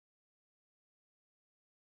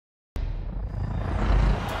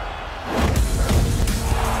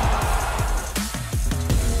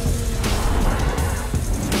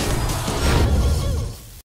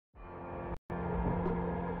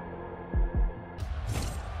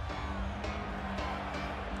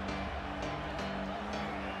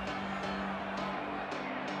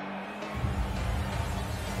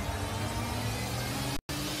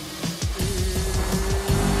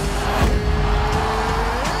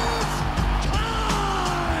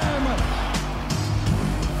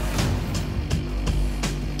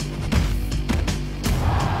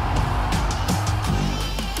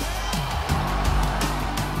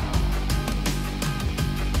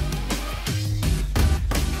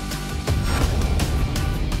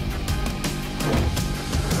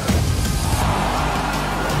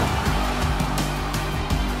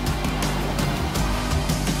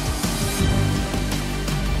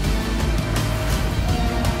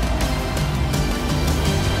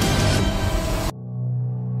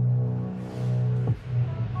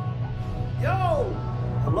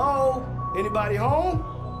Anybody home?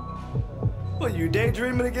 What, you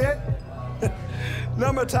daydreaming again?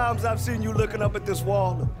 Number of times I've seen you looking up at this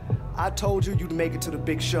wall. I told you you'd make it to the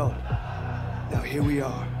big show. Now here we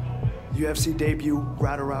are. UFC debut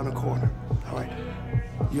right around the corner. All right.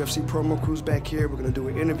 UFC promo crew's back here. We're gonna do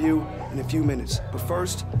an interview in a few minutes. But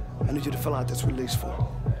first, I need you to fill out this release form.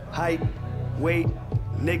 Height, weight,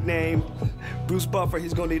 nickname. Bruce Buffer,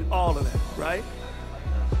 he's gonna need all of that, right?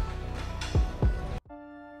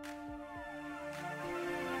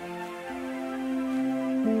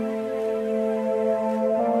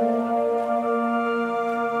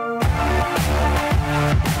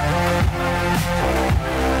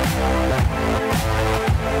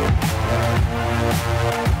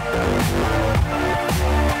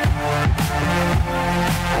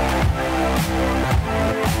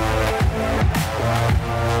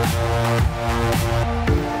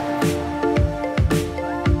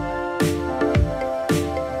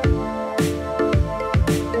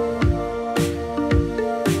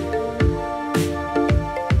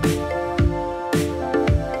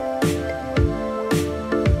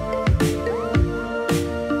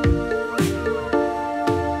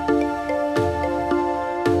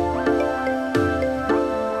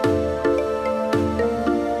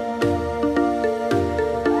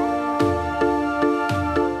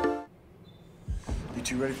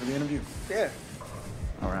 Ready for the interview? Yeah.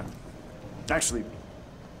 All right. Actually,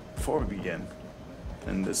 before we begin,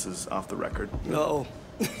 and this is off the record. No.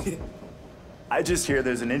 I just hear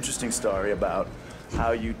there's an interesting story about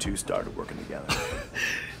how you two started working together.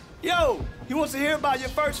 Yo, he wants to hear about your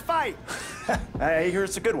first fight. I hear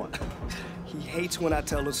it's a good one. He hates when I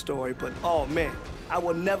tell the story, but oh man, I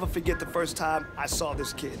will never forget the first time I saw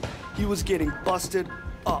this kid. He was getting busted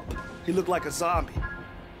up. He looked like a zombie.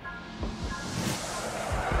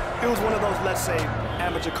 It was one of those, let's say,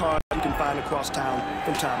 amateur cards you can find across town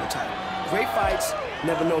from time to time. Great fights,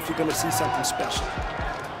 never know if you're gonna see something special.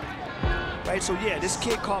 Right, so yeah, this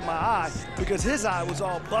kid caught my eye because his eye was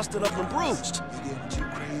all busted up and bruised.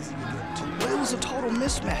 But it was a total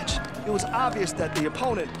mismatch. It was obvious that the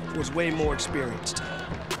opponent was way more experienced.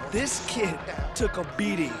 This kid took a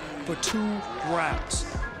beating for 2 rounds.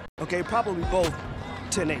 Okay, probably both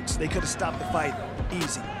 10-8s. They could have stopped the fight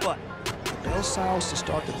easy, but the bell sounds to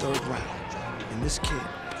start the 3rd round, and this kid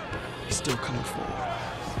is still coming forward.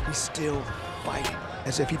 He's still fighting,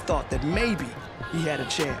 as if he thought that maybe he had a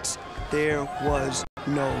chance. There was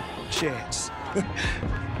no chance. Are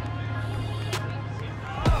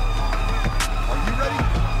you ready?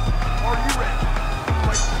 Are you ready?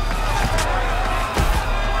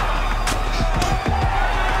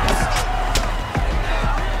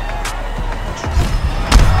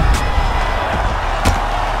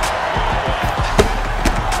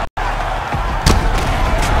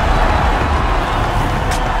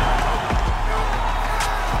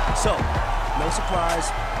 So, no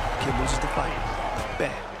surprise, kid loses the fight.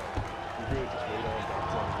 Bad.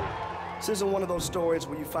 This isn't one of those stories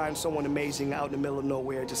where you find someone amazing out in the middle of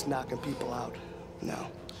nowhere just knocking people out. No.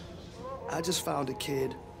 I just found a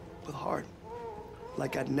kid with heart,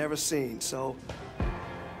 like I'd never seen, so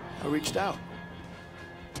I reached out.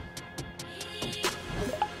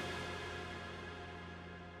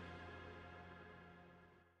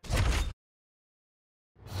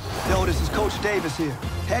 Yo, this is Coach Davis here,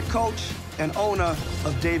 head coach and owner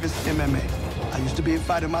of Davis MMA. I used to be a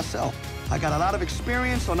fighter myself. I got a lot of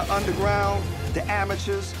experience on the underground, the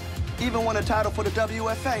amateurs, even won a title for the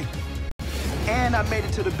WFA. And I made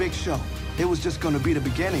it to the big show. It was just gonna be the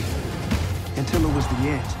beginning until it was the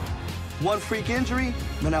end. One freak injury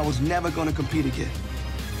meant I was never gonna compete again.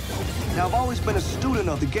 Now, I've always been a student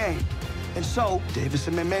of the game, and so Davis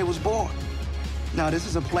MMA was born. Now, this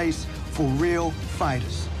is a place for real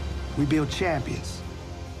fighters. We build champions,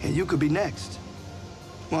 and you could be next.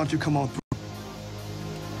 Why don't you come on through?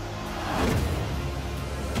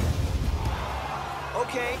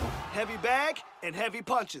 Okay, heavy bag and heavy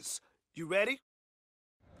punches. You ready?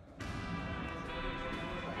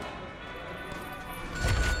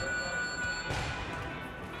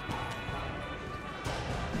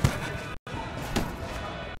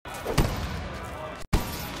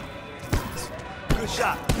 Good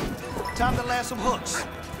shot. Time to land some hooks.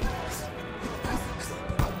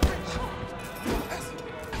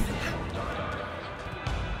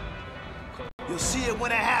 You'll see it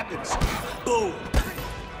when it happens. Boom.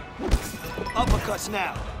 Uppercuts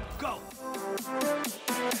now. Go.